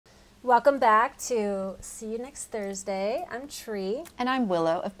Welcome back to See You Next Thursday. I'm Tree. And I'm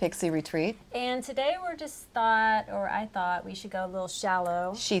Willow of Pixie Retreat. And today I thought we should go a little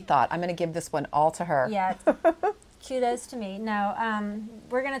shallow. She thought, I'm going to give this one all to her. Yeah, kudos to me. No,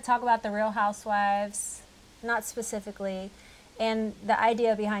 we're going to talk about the Real Housewives, not specifically. And the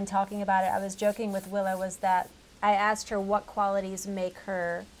idea behind talking about it, I was joking with Willow, was that I asked her what qualities make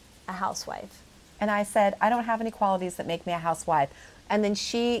her a housewife. And I said, I don't have any qualities that make me a housewife. And then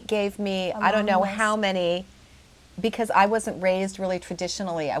she gave me, I don't know how many, because I wasn't raised really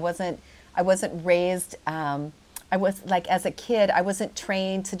traditionally. I wasn't raised, I was like, as a kid, I wasn't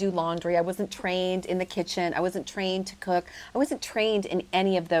trained to do laundry. I wasn't trained in the kitchen. I wasn't trained to cook. I wasn't trained in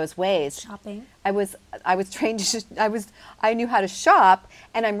any of those ways. Shopping. I was trained to, I knew how to shop,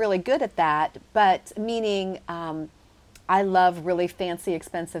 and I'm really good at that, but meaning, I love really fancy,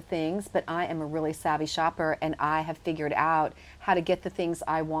 expensive things, but I am a really savvy shopper, and I have figured out how to get the things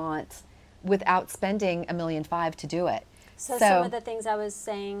I want without spending $1.5 million to do it. So some of the things I was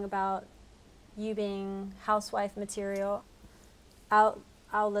saying about you being housewife material, I'll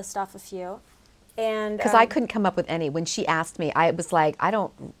list off a few. And because I couldn't come up with any. When she asked me, I was like, I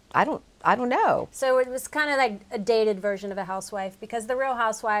don't know. So it was kind of like a dated version of a housewife, because the Real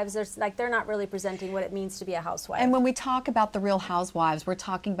Housewives, they're not really presenting what it means to be a housewife. And when we talk about the Real Housewives, we're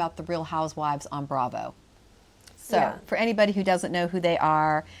talking about the Real Housewives on Bravo. So for anybody who doesn't know who they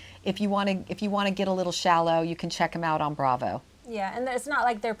are, if you want to get a little shallow, you can check them out on Bravo. Yeah, and it's not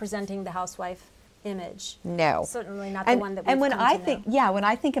like they're presenting the housewife image. No. Certainly not the one that we've when come I to think, know. yeah, when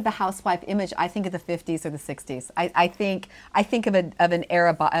I think of the housewife image, I think of the 50s or the 60s. I think of an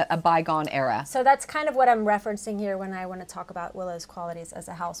era, a bygone era. So that's kind of what I'm referencing here when I want to talk about Willow's qualities as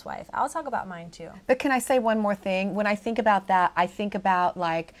a housewife. I'll talk about mine too. But can I say one more thing? When I think about that, I think about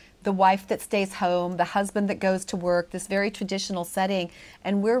like the wife that stays home, the husband that goes to work, this very traditional setting.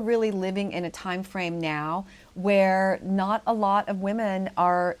 And we're really living in a time frame now where not a lot of women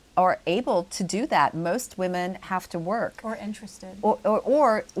are able to do that. Most women have to work. Or interested.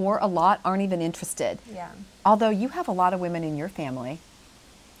 Or a lot aren't even interested. Yeah. Although you have a lot of women in your family.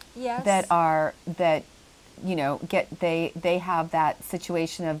 Yes. That you know, they have that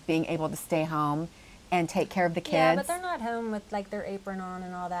situation of being able to stay home and take care of the kids. Yeah, but they're not home with like their apron on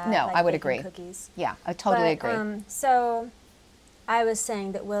and all that. No, like I would baking agree. Cookies. Yeah, I totally agree. So I was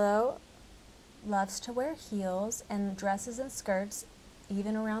saying that Willow loves to wear heels and dresses and skirts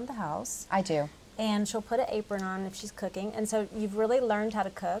even around the house. I do. And she'll put an apron on if she's cooking. And so you've really learned how to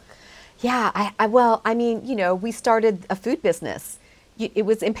cook. Yeah, well, I mean, you know, we started a food business. It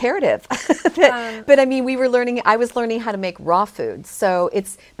was imperative. But I mean, I was learning how to make raw food. So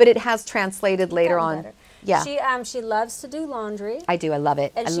but it has translated later on. Better. Yeah. She loves to do laundry. I do. I love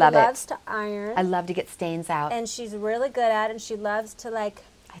it. And I she love loves it. to iron. I love to get stains out. And she's really good at it. And she loves to like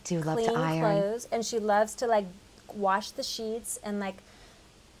I do love clean to iron. clothes. And she loves to like wash the sheets and like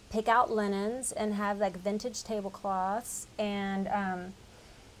pick out linens and have like vintage tablecloths. And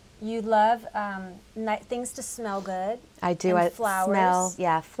you love things to smell good. I do. And I flowers.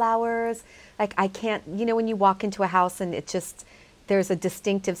 smell, flowers. Like I can't, you know, when you walk into a house and there's a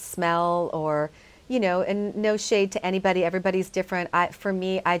distinctive smell, or, you know, and no shade to anybody, everybody's different. For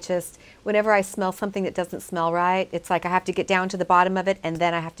me, whenever I smell something that doesn't smell right, it's like I have to get down to the bottom of it, and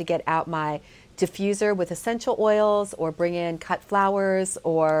then I have to get out my diffuser with essential oils, or bring in cut flowers,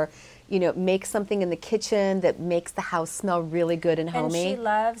 or, you know, make something in the kitchen that makes the house smell really good and homey. And she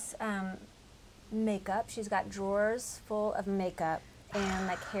loves makeup. She's got drawers full of makeup and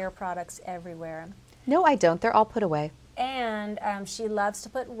like hair products everywhere. No, I don't. They're all put away. And she loves to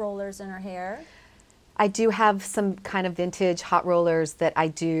put rollers in her hair. I do have some kind of vintage hot rollers that I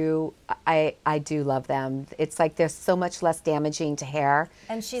do love them. It's like they're so much less damaging to hair.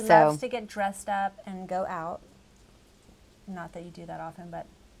 And she loves to get dressed up and go out. Not that you do that often, but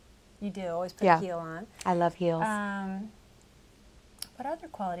you do always put a heel on. I love heels. What other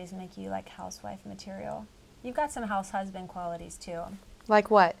qualities make you like housewife material? You've got some house husband qualities too. Like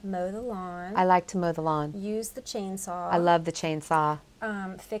what? Mow the lawn. I like to mow the lawn. Use the chainsaw. I love the chainsaw.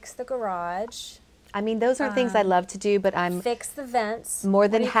 Fix the garage. I mean, those are things I love to do, but I'm fix the vents. more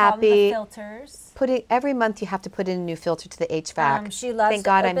than What do you call them? happy. The filters. Every month you have to put in a new filter to the HVAC. She loves Thank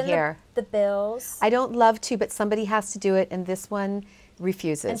God to I'm open here. the bills. I don't love to, but somebody has to do it, and this one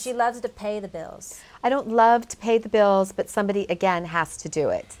refuses. And she loves to pay the bills. I don't love to pay the bills, but somebody, again, has to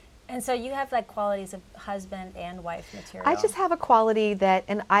do it. And so you have like qualities of husband and wife material. I just have a quality that,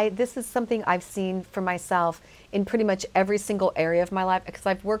 and this is something I've seen for myself in pretty much every single area of my life, because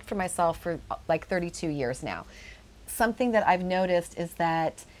I've worked for myself for like 32 years now. Something that I've noticed is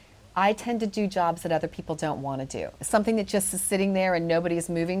that I tend to do jobs that other people don't want to do. Something that just is sitting there and nobody's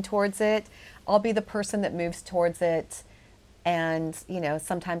moving towards it. I'll be the person that moves towards it. And, you know,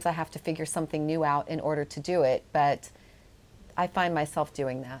 sometimes I have to figure something new out in order to do it. But I find myself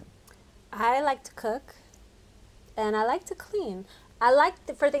doing that. I like to cook and I like to clean. I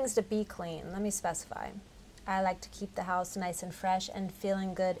like for things to be clean. Let me specify. I like to keep the house nice and fresh and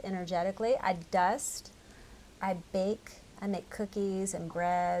feeling good energetically. I dust, I bake, I make cookies and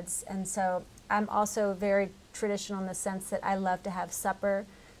breads. And so I'm also very traditional in the sense that I love to have supper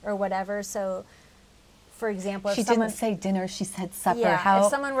or whatever. So, for example, if she someone, didn't say dinner, she said supper. Yeah, how, if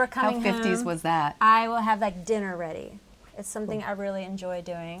someone were coming how 50s home, was that? I will have like dinner ready. It's something I really enjoy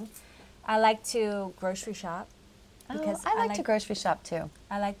doing. I like to grocery shop. Because I like to grocery shop too.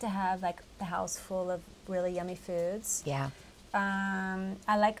 I like to have like the house full of really yummy foods. Yeah.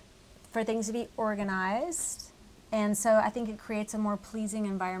 I like for things to be organized, and so I think it creates a more pleasing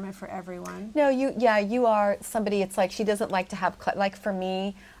environment for everyone. No, you are somebody. It's like she doesn't like to have like for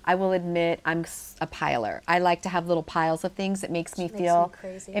me. I will admit I'm a piler. I like to have little piles of things. It makes me feel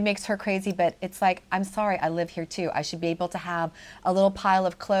crazy. It makes her crazy, but it's like I'm sorry. I live here too. I should be able to have a little pile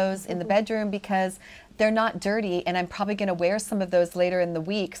of clothes in the bedroom because they're not dirty, and I'm probably going to wear some of those later in the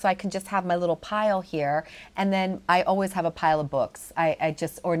week, so I can just have my little pile here. And then I always have a pile of books.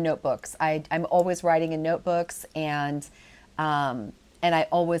 Or notebooks. I'm always writing in notebooks, and I'm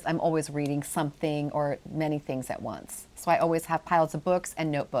always reading something or many things at once. So I always have piles of books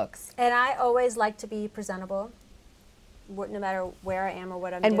and notebooks. And I always like to be presentable, no matter where I am or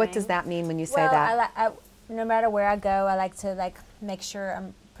what I'm doing. And what does that mean when you say that? No matter where I go, I like to make sure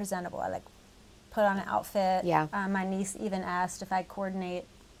I'm presentable. I like put on an outfit. Yeah. My niece even asked if I coordinate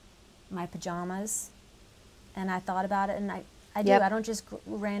my pajamas, and I thought about it, and I do. Yep. I don't just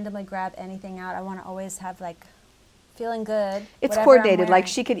randomly grab anything out. I want to always have feeling good. It's whatever coordinated. I'm Like wearing.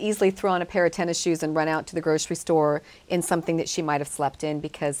 she could easily throw on a pair of tennis shoes and run out to the grocery store in something that she might have slept in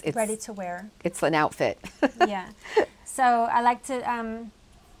because it's ready to wear. It's an outfit. Yeah. So I like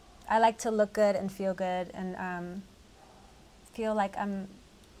to look good and feel good and feel like I'm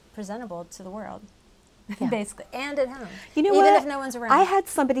presentable to the world, basically, and at home. You know even what? if no one's around. I had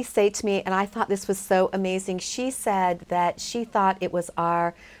somebody say to me, and I thought this was so amazing. She said that she thought it was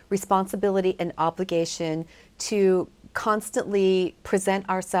our responsibility and obligation to constantly present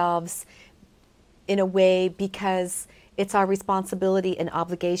ourselves in a way because it's our responsibility and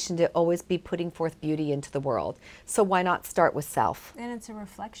obligation to always be putting forth beauty into the world. So why not start with self? And it's a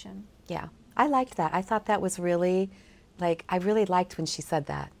reflection. Yeah, I liked that. I thought that was really, I really liked when she said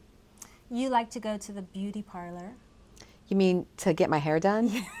that. You like to go to the beauty parlor. You mean to get my hair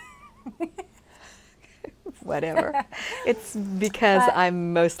done? Whatever. It's because But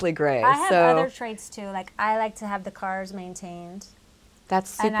I'm mostly gray. I have so other traits too. Like I like to have the cars maintained.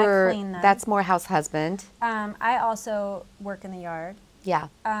 that's and I super, clean them. that's more house husband. I also work in the yard. Yeah.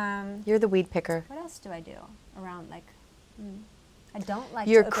 You're the weed picker. What else do I do around I don't like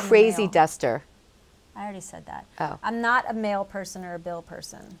You're to open the crazy mail. duster. I already said that. Oh. I'm not a mail person or a bill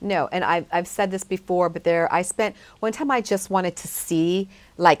person. No, and I've said this before, but one time I just wanted to see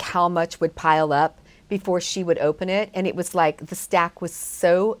how much would pile up before she would open it, and it was like the stack was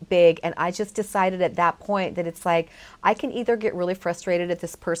so big, and I just decided at that point that it's like I can either get really frustrated at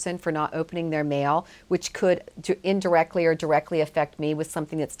this person for not opening their mail, which could indirectly or directly affect me with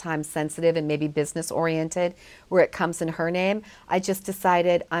something that's time sensitive and maybe business oriented where it comes in her name. I just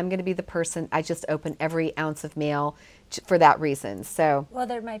decided I'm going to be the person, I just open every ounce of mail for that reason. So Well,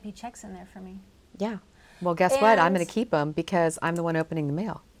 there might be checks in there for me. yeah, well, guess what, I'm And- going to keep them because I'm the one opening the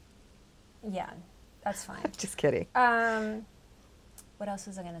mail. Yeah, that's fine. Just kidding. What else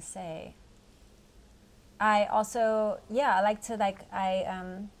was I gonna say? I also, I like to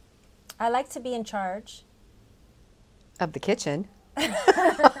I like to be in charge. Of the kitchen. I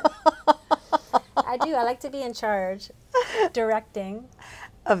do. I like to be in charge, directing.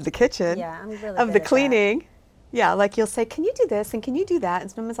 Of the kitchen. Yeah, I'm really Of good the at that. cleaning. Yeah, like you'll say, can you do this and can you do that?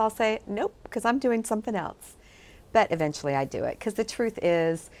 And sometimes I'll say, nope, because I'm doing something else. But eventually I do it. Because the truth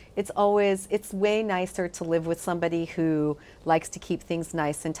is, it's way nicer to live with somebody who likes to keep things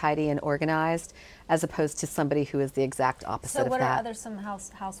nice and tidy and organized as opposed to somebody who is the exact opposite So of what that. are some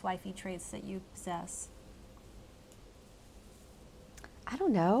housewifey traits that you possess? I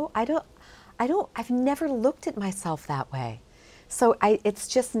don't know. I've never looked at myself that way. So it's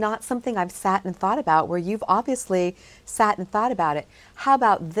just not something I've sat and thought about where you've obviously sat and thought about it. How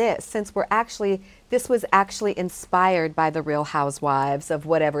about this? Since this was actually inspired by the Real Housewives of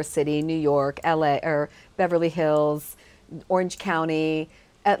whatever city, New York, LA, or Beverly Hills, Orange County,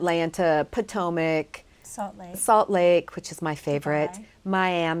 Atlanta, Potomac, Salt Lake, which is my favorite. Dubai.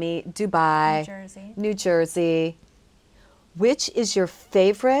 Miami, Dubai. New Jersey. New Jersey. Which is your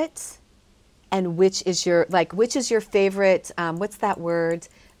favorite? And which is your favorite, what's that word?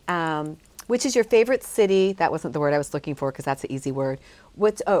 Which is your favorite city? That wasn't the word I was looking for because that's an easy word.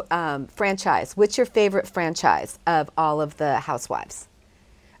 Franchise. What's your favorite franchise of all of the Housewives?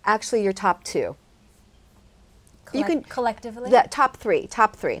 Actually, your top two. You can collectively? The top three.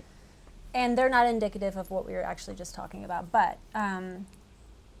 And they're not indicative of what we were actually just talking about, but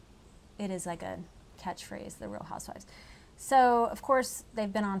it is like a catchphrase, the Real Housewives. So, of course,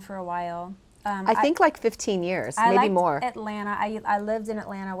 they've been on for a while. I think like 15 years, maybe more. Atlanta. I lived in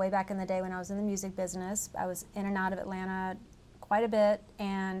Atlanta way back in the day when I was in the music business. I was in and out of Atlanta quite a bit.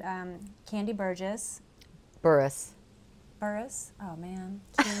 And Candy Burgess. Burris. Oh, man.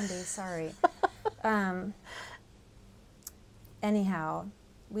 Candy, sorry. Anyhow,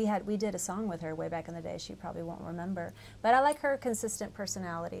 we did a song with her way back in the day. She probably won't remember. But I like her consistent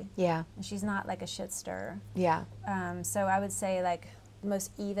personality. Yeah. And she's not like a shit stirrer. Yeah. So I would say like the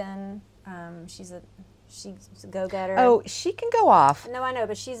most even. She's a go-getter. Oh, she can go off. No, I know,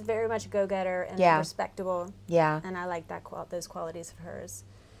 but she's very much a go-getter and respectable. Yeah. And I like those qualities of hers.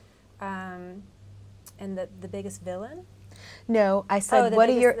 And the biggest villain? No, I said what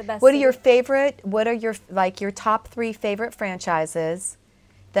are your top 3 favorite franchises?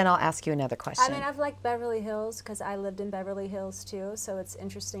 Then I'll ask you another question. I mean, I've liked Beverly Hills because I lived in Beverly Hills too, so it's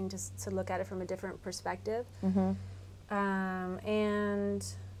interesting to look at it from a different perspective. Mm-hmm. And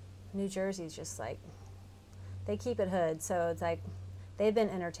New Jersey's just like, they keep it hood, so it's like, they've been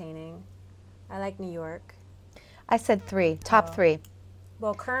entertaining. I like New York. I said 3, top 3.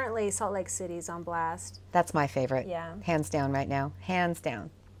 Well, currently Salt Lake City's on blast. That's my favorite. Yeah. Hands down right now. Hands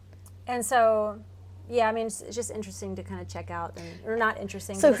down. And so, yeah, I mean, it's just interesting to kind of check out, or not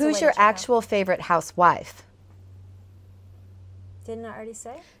interesting. So who's your actual favorite housewife? Didn't I already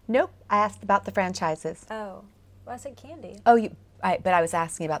say? Nope, I asked about the franchises. Oh, well, I said Candy. Oh, but I was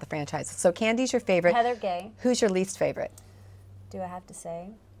asking about the franchises. So Candy's your favorite. Heather Gay. Who's your least favorite? Do I have to say?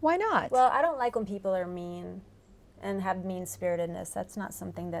 Why not? Well, I don't like when people are mean and have mean-spiritedness. That's not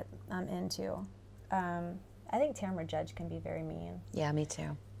something that I'm into. I think Tamara Judge can be very mean. Yeah, me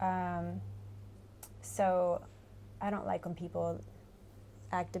too. So I don't like when people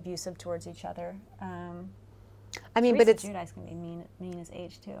act abusive towards each other. I mean, Teresa but it's Giudice can be mean as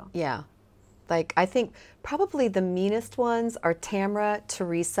age too. Yeah, like I think probably the meanest ones are Tamara,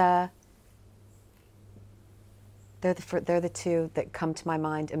 Teresa. They're the two that come to my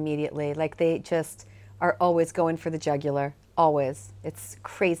mind immediately. Like they just are always going for the jugular. Always, it's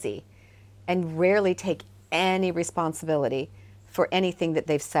crazy, and rarely take any responsibility for anything that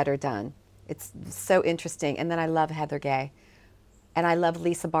they've said or done. It's so interesting. And then I love Heather Gay. And I love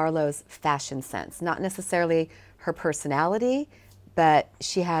Lisa Barlow's fashion sense. Not necessarily her personality, but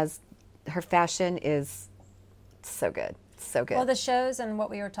her fashion is so good. So good. Well, the shows and what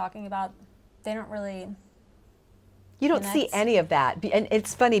we were talking about, they don't really... You don't see any of that. And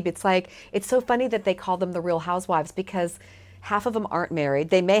it's funny, it's so funny that they call them the Real Housewives because half of them aren't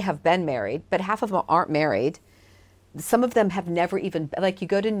married. They may have been married, but half of them aren't married. Some of them have never even, like you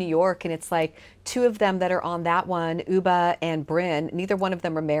go to New York and it's like 2 of them that are on that one, Uba and Bryn, neither one of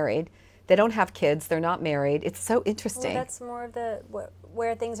them are married. They don't have kids, they're not married. It's so interesting. Well, that's more of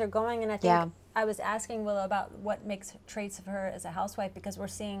where things are going, and I think I was asking Willow about what makes traits of her as a housewife because we're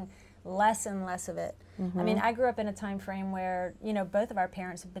seeing less and less of it. Mm-hmm. I mean, I grew up in a time frame where, both of our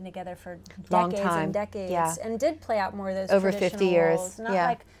parents have been together for decades and decades and did play out more of those over traditional 50 years. roles. Not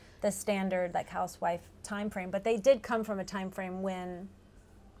like the standard housewife time frame, but they did come from a time frame when,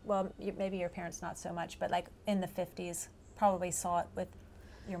 well, maybe your parents not so much, but like in the 50s, probably saw it with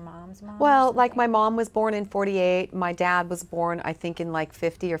your mom's mom. Well, like my mom was born in 48, my dad was born I think in like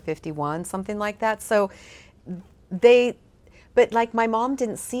 50 or 51, something like that. So but like my mom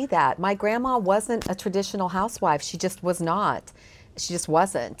didn't see that. My grandma wasn't a traditional housewife. She just was not. She just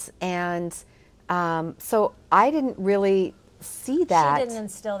wasn't. And so I didn't really see that. She didn't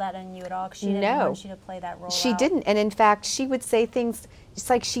instill that in you at all because she didn't want you to play that role. She didn't. And in fact, she would say things just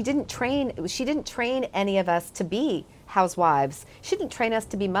like she didn't train any of us to be housewives. She didn't train us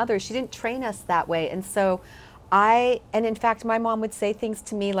to be mothers. She didn't train us that way. And so and in fact, my mom would say things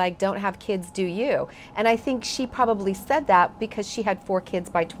to me like, don't have kids, do you? And I think she probably said that because she had 4 kids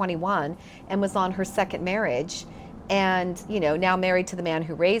by 21 and was on her 2nd marriage. And, now married to the man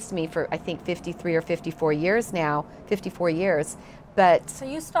who raised me for, I think, 53 or 54 years now, 54 years. But so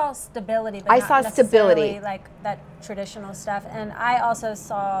you saw stability, but I not saw stability, like that traditional stuff. And I also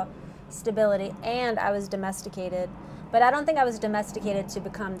saw stability, and I was domesticated. But I don't think I was domesticated to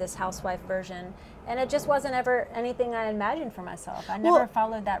become this housewife version. And it just wasn't ever anything I imagined for myself. I never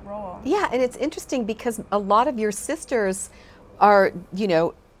followed that role. Yeah, and it's interesting because a lot of your sisters are, you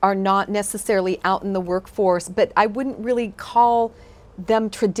know, are not necessarily out in the workforce, but I wouldn't really call them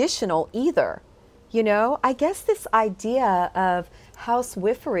traditional either. You know, I guess this idea of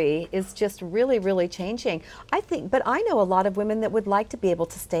housewifery is just really, really changing. I think, but I know a lot of women that would like to be able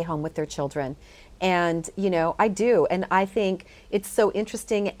to stay home with their children. And, you know, I do. And I think it's so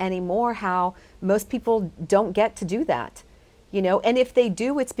interesting anymore how most people don't get to do that. You know, and if they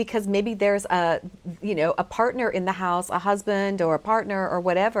do, it's because maybe there's a, you know, a partner in the house, a husband or a partner or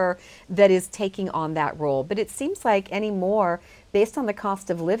whatever that is taking on that role. But it seems like anymore, based on the cost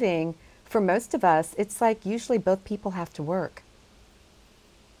of living, for most of us, it's like usually both people have to work.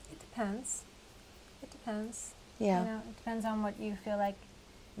 It depends. It depends. Yeah. You know, it depends on what you feel like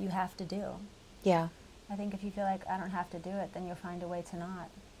you have to do. Yeah. I think if you feel like I don't have to do it, then you'll find a way to not.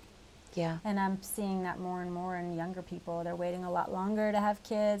 Yeah. And I'm seeing that more and more in younger people. They're waiting a lot longer to have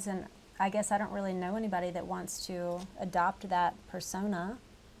kids, and I guess I don't really know anybody that wants to adopt that persona.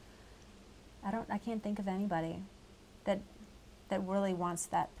 I can't think of anybody that really wants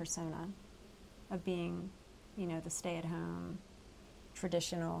that persona of being, you know, the stay-at-home,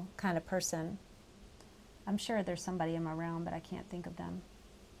 traditional kind of person. I'm sure there's somebody in my realm, but I can't think of them.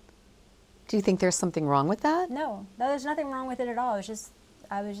 Do you think there's something wrong with that? No, there's nothing wrong with it at all.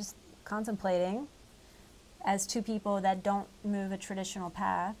 I was just contemplating as two people that don't move a traditional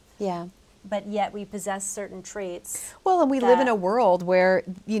path. Yeah. But yet we possess certain traits. Well, and we live in a world where,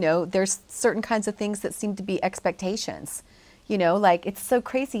 you know, there's certain kinds of things that seem to be expectations. You know, like it's so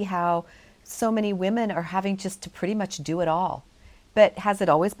crazy how so many women are having just to pretty much do it all. But has it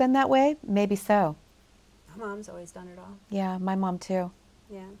always been that way? Maybe so. My mom's always done it all. Yeah, my mom too.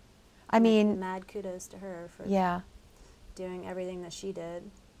 Yeah. I mean, mad kudos to her for doing everything that she did.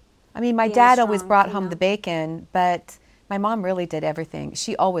 I mean, my dad always brought home the bacon, but my mom really did everything.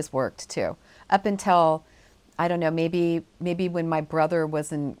 She always worked too. Up until, I don't know, maybe when my brother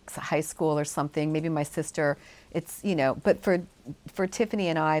was in high school or something, maybe my sister, it's, you know, but for Tiffany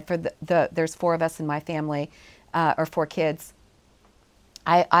and I, for there's 4 of us in my family, or 4 kids,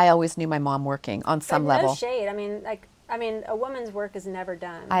 I always knew my mom working on some level. No shade. I mean, a woman's work is never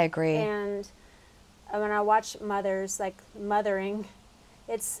done. I agree. And when I watch mothers, like mothering,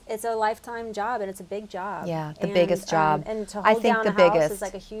 it's a lifetime job and it's a big job. Yeah, the biggest job. And to hold down a house is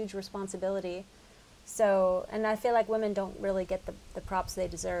like a huge responsibility. So, and I feel like women don't really get the props they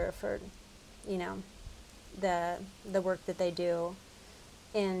deserve for, you know, the work that they do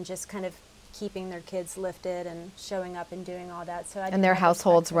in just kind of keeping their kids lifted and showing up and doing all that. So and their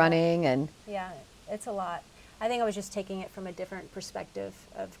households running and. Yeah, it's a lot. I think I was just taking it from a different perspective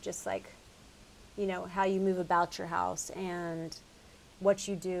of just like, you know, how you move about your house and what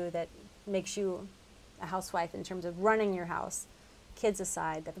you do that makes you a housewife in terms of running your house, kids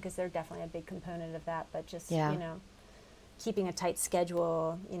aside, because they're definitely a big component of that, but just, you know, keeping a tight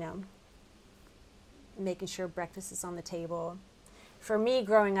schedule, you know, making sure breakfast is on the table. For me,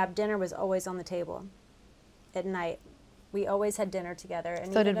 growing up, dinner was always on the table at night. We always had dinner together.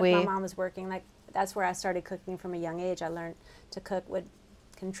 And so even did we. If my mom was working, like, that's where I started cooking from a young age. I learned to cook would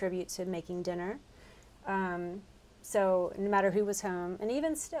contribute to making dinner. So no matter who was home, and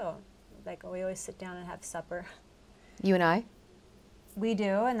even still, like we always sit down and have supper. You and I? We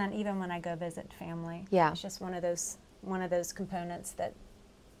do, and then even when I go visit family. Yeah. It's just one of those components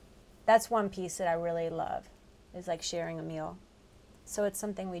that's one piece that I really love, is like sharing a meal. So it's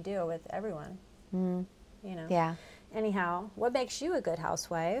something we do with everyone. You know. Yeah. Anyhow, what makes you a good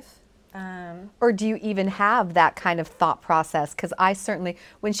housewife? Or do you even have that kind of thought process? Because I certainly,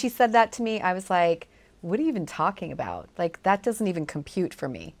 when she said that to me, I was like, what are you even talking about? Like, that doesn't even compute for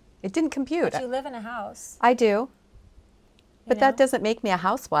me. It didn't compute. But you live in a house. I do. But that doesn't make me a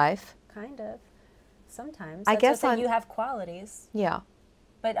housewife. Kind of. Sometimes. I guess you have qualities. Yeah.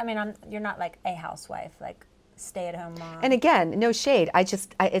 But, I mean, you're not like a housewife, like stay-at-home mom. And again, no shade.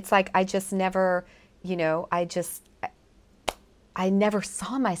 It's like I just never, you know, I never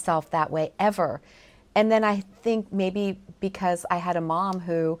saw myself that way ever. And then I think maybe because I had a mom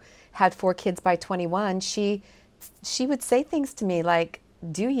who had 4 kids by 21, she would say things to me like,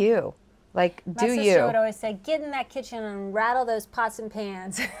 do you? Like, do you? My sister would always say, get in that kitchen and rattle those pots and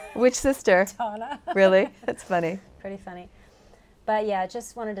pans. Which sister? Donna. Really? That's funny. Pretty funny. But yeah,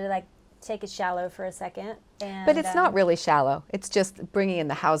 just wanted to like take it shallow for a second. But it's not really shallow. It's just bringing in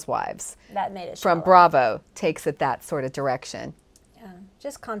the housewives. That made it shallow. From Bravo takes it that sort of direction. Yeah,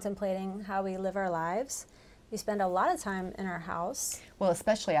 just contemplating how we live our lives. We spend a lot of time in our house. Well,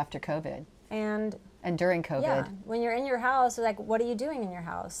 especially after COVID. And during COVID. yeah, when you're in your house, like, what are you doing in your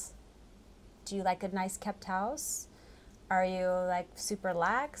house? Do you like a nice kept house? Are you like super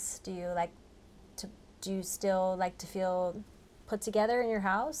lax? Do you still like to feel put together in your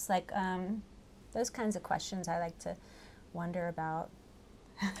house? Like, those kinds of questions I like to wonder about.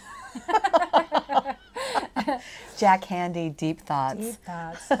 Jack Handy, Deep Thoughts. Deep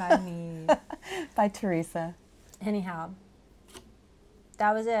Thoughts by me. By Teresa. Anyhow,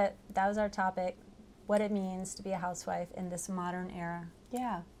 that was it. That was our topic. What it means to be a housewife in this modern era.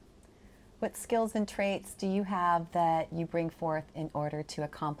 Yeah. What skills and traits do you have that you bring forth in order to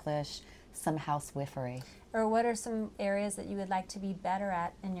accomplish some housewifery? Or what are some areas that you would like to be better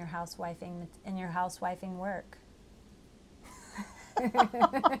at in your housewifing work?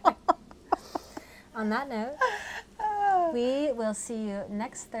 On that note, we will see you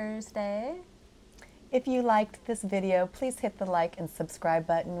next Thursday. If you liked this video, please hit the like and subscribe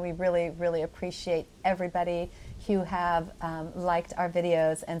button. We really, really appreciate everybody who have liked our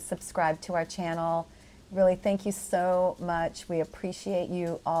videos and subscribed to our channel. Really, thank you so much. We appreciate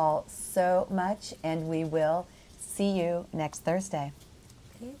you all so much, and we will see you next Thursday.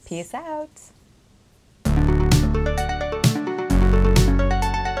 Peace. Peace out.